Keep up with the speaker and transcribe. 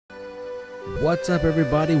What's up,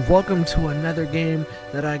 everybody? Welcome to another game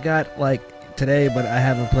that I got like today, but I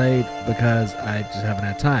haven't played because I just haven't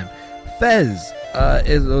had time. Fez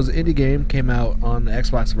it was an indie game, came out on the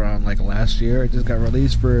Xbox around like last year. It just got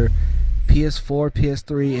released for PS4,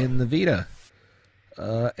 PS3, and the Vita.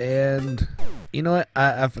 And you know what?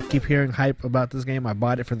 I keep hearing hype about this game. I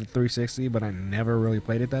bought it for the 360, but I never really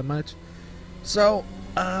played it that much. So,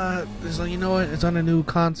 you know what? It's on a new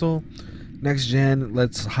console. Next gen,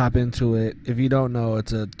 let's hop into it. If you don't know,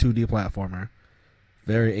 it's a 2D platformer.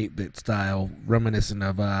 Very 8-bit style, reminiscent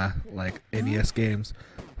of like NES games.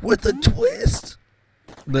 With a twist!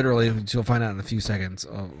 Literally, you'll find out in a few seconds,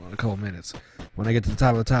 a couple minutes. When I get to the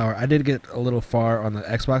top of the tower, I did get a little far on the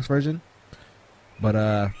Xbox version.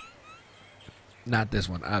 But, not this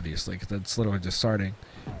one, obviously, because it's literally just starting.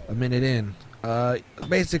 A minute in.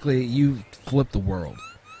 Basically, you flip the world.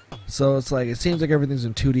 So it's like, it seems like everything's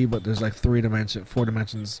in 2D, but there's like 4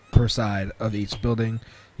 dimensions per side of each building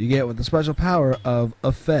you get with the special power of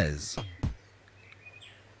a Fez.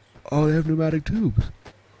 Oh, they have pneumatic tubes.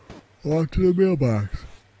 Walk to the mailbox.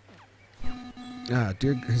 Ah,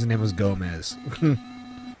 dear, his name was Gomez. Meet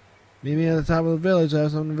me at the top of the village. I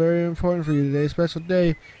have something very important for you today. Special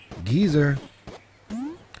day. Geezer.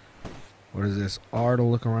 What is this? R to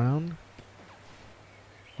look around?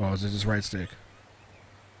 Oh, is it just right stick?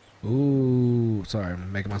 Ooh, sorry,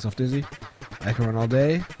 I'm making myself dizzy. I can run all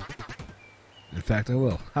day. In fact, I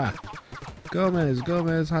will. Ha! Gomez,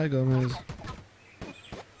 Gomez, hi Gomez.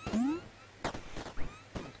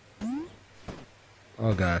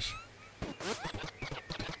 Oh gosh.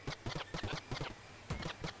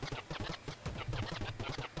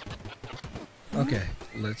 Okay,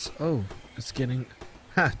 it's getting...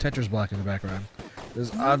 Ha! Tetris block in the background.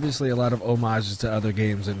 There's obviously a lot of homages to other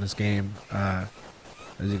games in this game.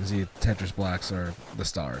 As you can see, Tetris blocks are the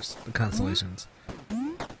stars, the constellations.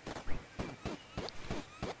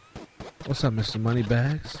 What's up, Mr.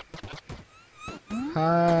 Moneybags?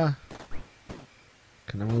 Ha!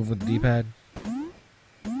 Can I move with the D-pad?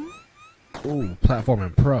 Ooh,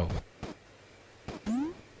 platforming pro.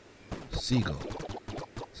 Seagull.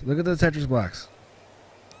 So look at the Tetris blocks.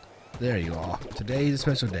 There you are. Today's a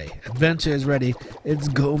special day. Adventure is ready. It's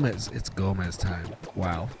Gomez. It's Gomez time.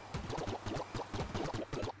 Wow.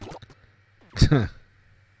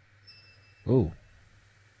 Oh.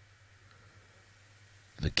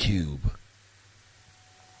 The cube.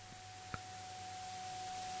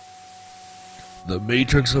 The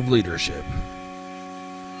matrix of leadership.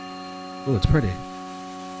 Oh, it's pretty.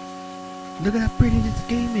 Look at how pretty this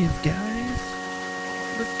game is, guys.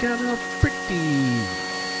 Look at how pretty.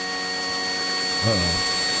 Uh-oh.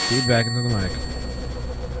 Feedback into the mic.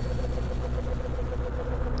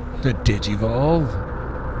 The Digivolve.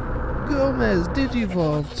 Gomez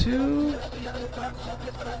Digivolve too?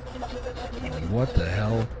 What the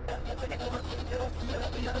hell?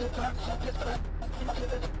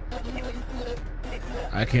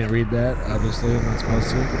 I can't read that, obviously, I'm not supposed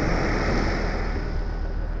to.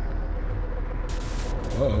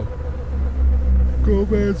 Uh-oh.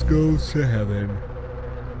 Gomez goes to heaven.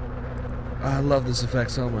 I love this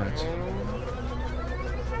effect so much.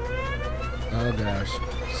 Oh gosh.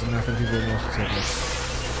 This is not for people with motion sickness.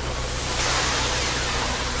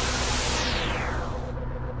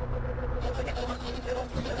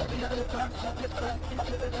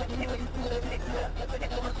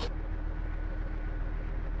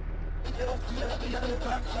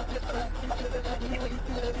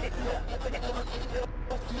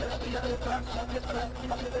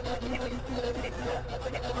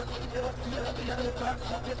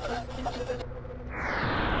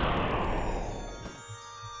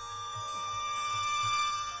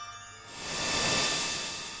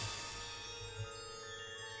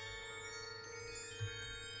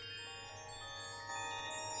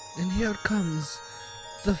 And here comes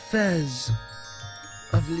the Fez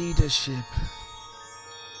of leadership.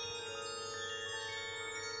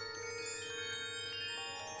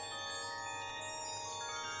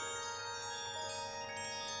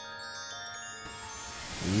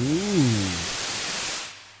 Ooh.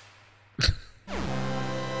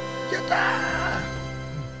 Yatta!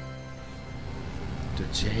 To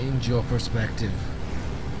change your perspective.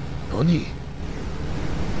 Nani?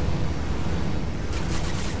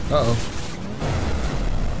 Uh-oh.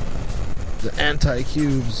 The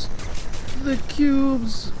anti-cubes. The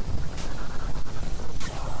cubes.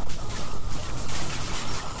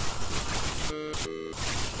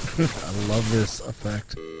 I love this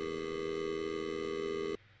effect.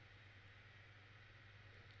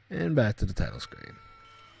 And back to the title screen.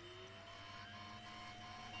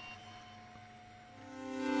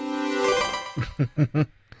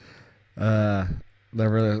 That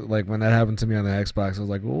really, like, when that happened to me on the Xbox, I was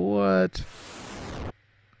like, what?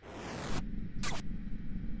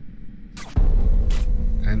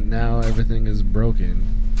 And now everything is broken.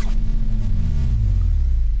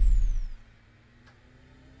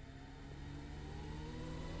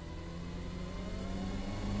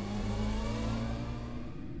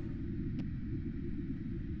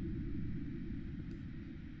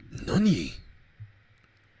 Nani?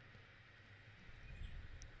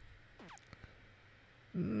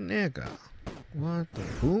 Nigga. What the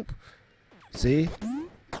poop? See?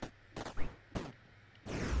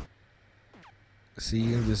 See,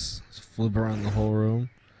 you can just flip around the whole room.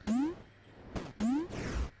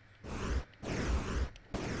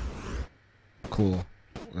 Cool.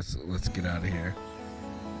 Let's get out of here.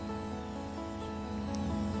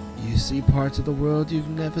 You see parts of the world you've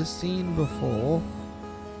never seen before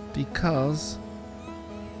because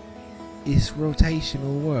it's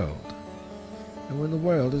rotational world. And when the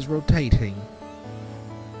world is rotating,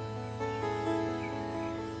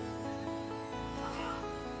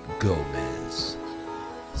 Gomez,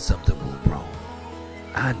 something went wrong.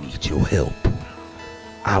 I need your help.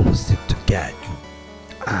 I was sent to guide you.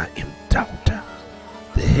 I am Doctor.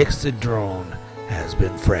 The hexadron has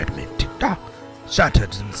been fragmented,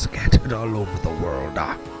 shattered and scattered all over the world.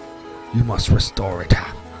 You must restore it.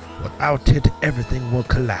 Without it, everything will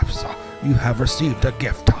collapse. You have received a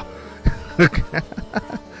gift.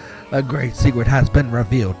 A great secret has been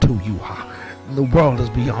revealed to you. The world is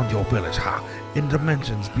beyond your village. In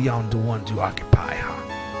dimensions beyond the ones you occupy.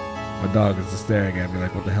 My dog is just staring at me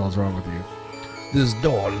like, what the hell is wrong with you? This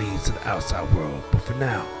door leads to the outside world, but for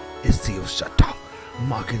now, it's sealed shut.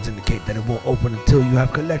 Markings indicate that it won't open until you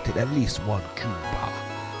have collected at least one cube.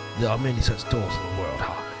 There are many such doors in the world.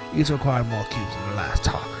 Each require more cubes than the last.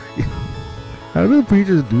 How do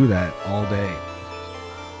preachers do that all day?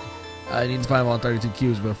 I need to find all 32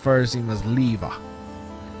 cubes, but first he must leave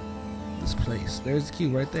this place. There's the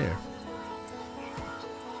cube right there.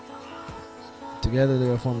 Together they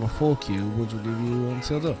will form a full cube, which will give you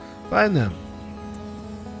unsealed door. Find them.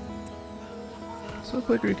 So a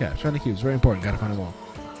quick recap. Find the cubes. Very important. Gotta find them all.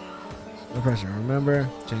 No pressure. Remember,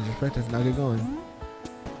 change perspective. Now get going.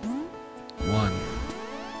 1.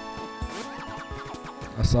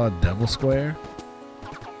 I saw a devil square.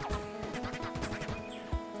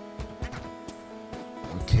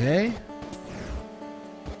 Okay.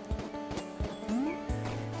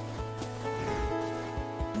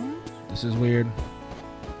 This is weird.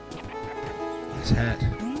 This hat.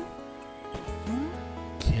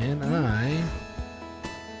 Can I?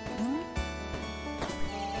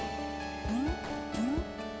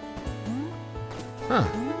 Huh.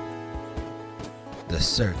 The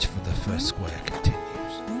search for the first square continues.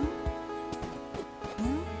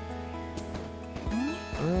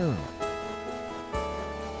 Oh.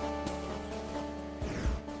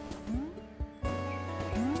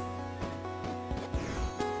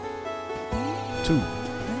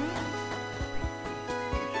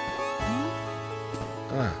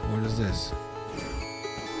 What is this?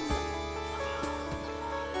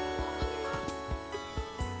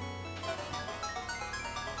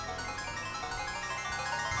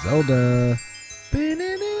 Zelda.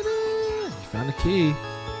 You found a key.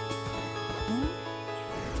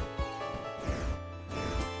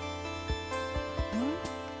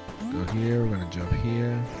 Go here. We're gonna jump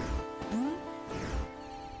here.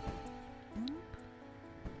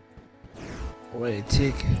 Wait,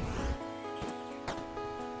 tick.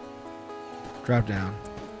 Drop down.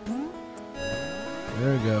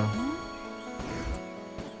 There we go.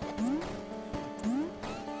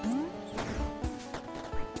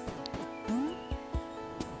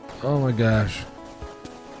 Oh my gosh.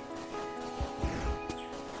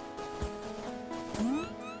 I'm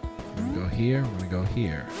gonna go here. I'm gonna go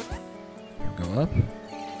here. Go up.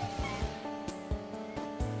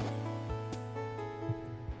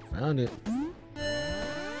 Found it.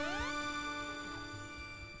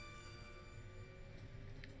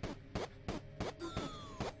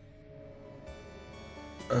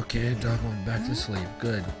 Okay, dog went back to sleep.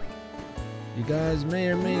 Good. You guys may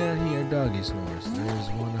or may not hear doggy snores. There's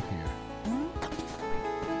one up here.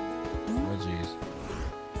 Oh jeez.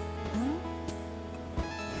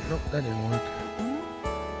 Nope, that didn't work.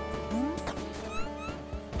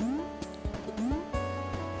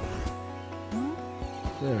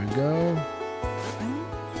 There we go.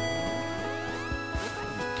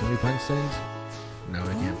 Can we punch things? No,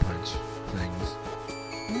 we can't punch things.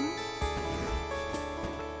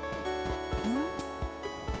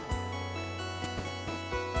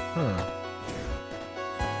 Huh.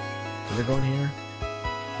 Did they go in here?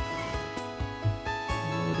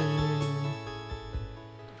 Loading.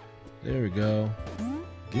 There we go.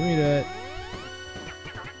 Give me that.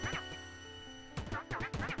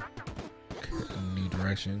 New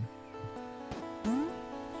direction.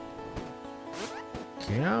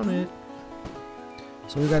 Count it.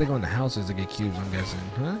 So we gotta go into houses to get cubes, I'm guessing,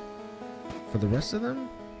 huh? For the rest of them?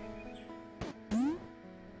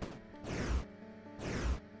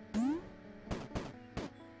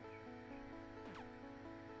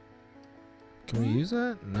 Can we use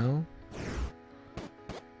that? No.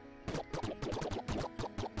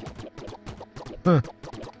 Huh.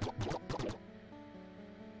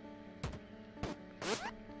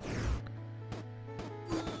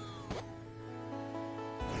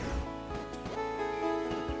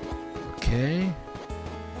 Okay.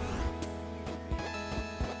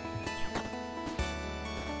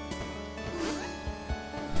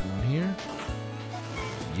 One here.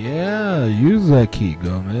 Yeah, use that key,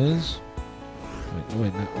 Gomez.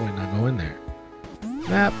 Wait, not go in there.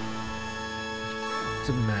 Map. It's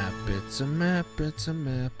a map, it's a map, it's a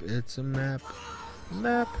map, it's a map.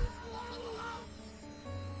 Map.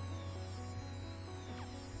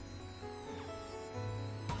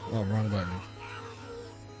 Oh, wrong button.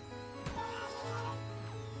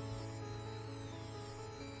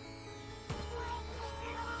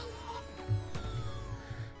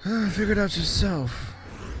 Figure it out yourself.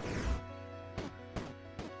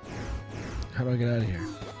 How do I get out of here?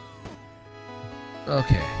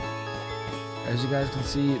 Okay. As you guys can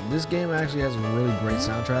see, this game actually has a really great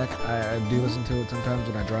soundtrack. I do listen to it sometimes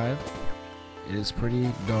when I drive. It is pretty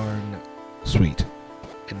darn sweet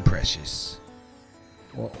and precious.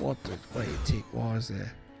 What the? Wait, what is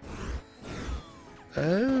that?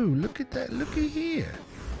 Oh, look at that. Look at here.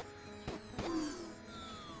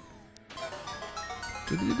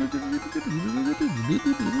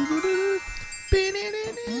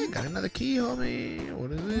 Got another key, homie.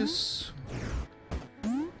 What is this?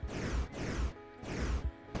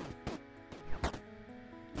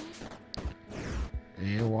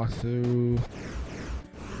 And walk through.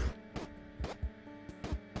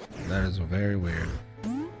 That is very weird.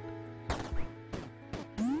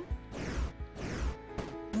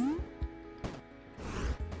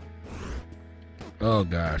 Oh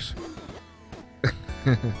gosh.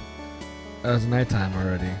 It was nighttime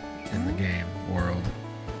already in the game world.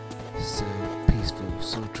 So peaceful,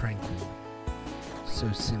 so tranquil,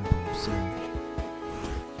 so simple, so...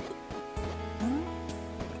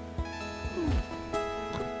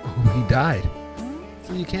 Oh, he died.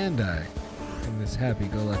 So you can die in this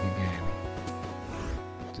happy-go-lucky game.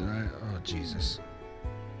 Did I? Oh, Jesus.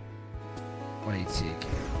 Wait, tick.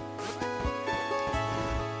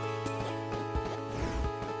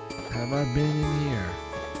 Have I been in here?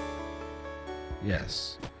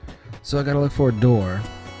 Yes. So I gotta look for a door.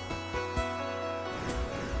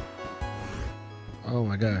 Oh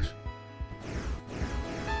my gosh.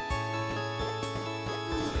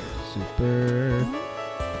 Super.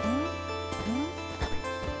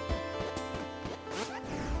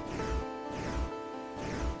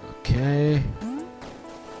 Okay.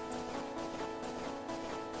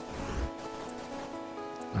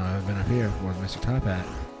 Oh, I've been up here. Where's Mr. Top at?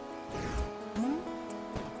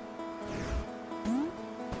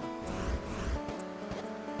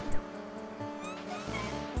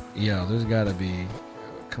 Yo, there's gotta be.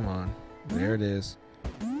 Come on. There it is.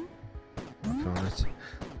 Work on it.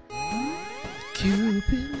 Cube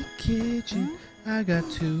in the kitchen. I got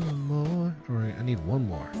 2 more. Alright, I need 1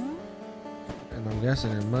 more. And I'm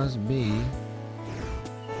guessing it must be.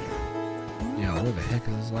 Yo, where the heck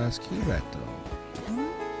is this last cube at, though?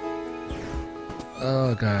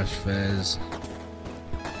 Oh gosh, Fez.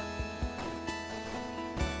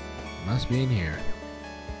 Must be in here.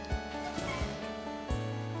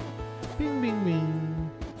 Bing, bing,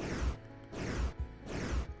 bing.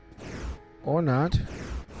 Or not.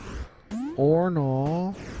 Or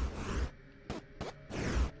no.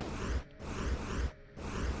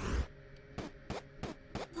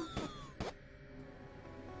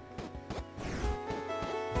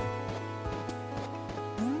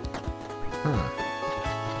 Huh.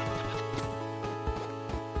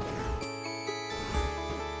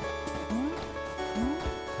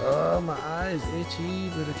 Oh, my eye is itchy,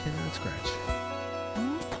 but I cannot scratch.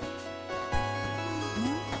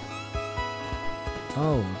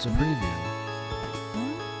 Oh, it's a preview.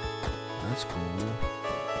 That's cool.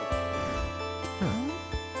 Huh.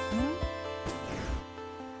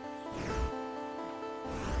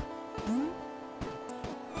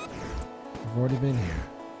 I've already been here.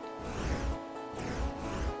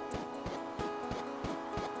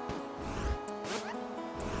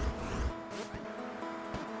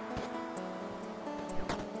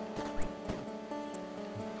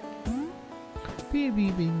 Beep,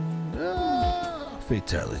 beep, beep. Ah,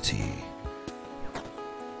 fatality.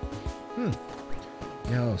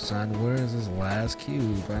 Yo, son, where is this last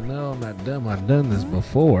cube? I know I'm not dumb. I've done this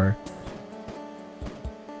before.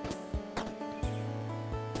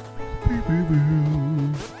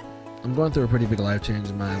 I'm going through a pretty big life change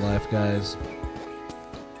in my life, guys.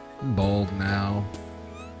 I'm bold now.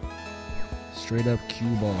 Straight up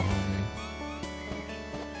cue ball, homie.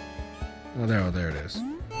 Oh, there it is.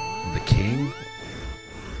 The king?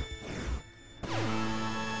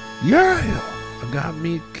 Yeah! I got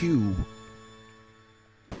me a cube.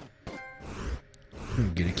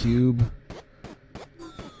 Get a cube.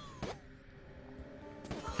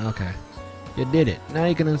 Okay. You did it. Now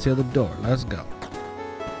you can unseal the door. Let's go.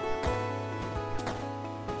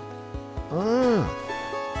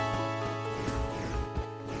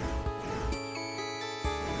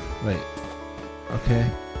 Wait. Okay.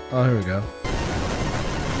 Oh, here we go.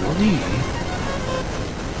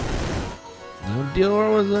 The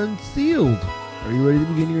door was unsealed. Are you ready to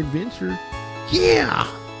begin your adventure? Yeah!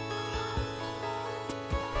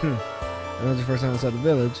 That was your first time inside the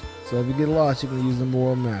village, so if you get lost, you can use the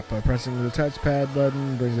world map. By pressing the touchpad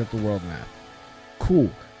button, brings up the world map. Cool.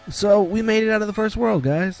 So, we made it out of the first world,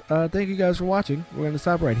 guys. Thank you guys for watching. We're going to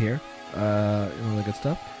stop right here. And all the good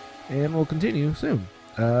stuff. And we'll continue soon.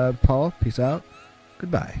 Paul, peace out.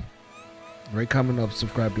 Goodbye. Rate, comment, up,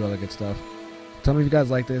 subscribe, do all that good stuff. Tell me if you guys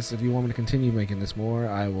like this. If you want me to continue making this more,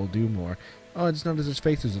 I will do more. Oh, I just noticed there's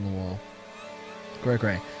faces on the wall. Great.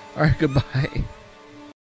 Alright, goodbye.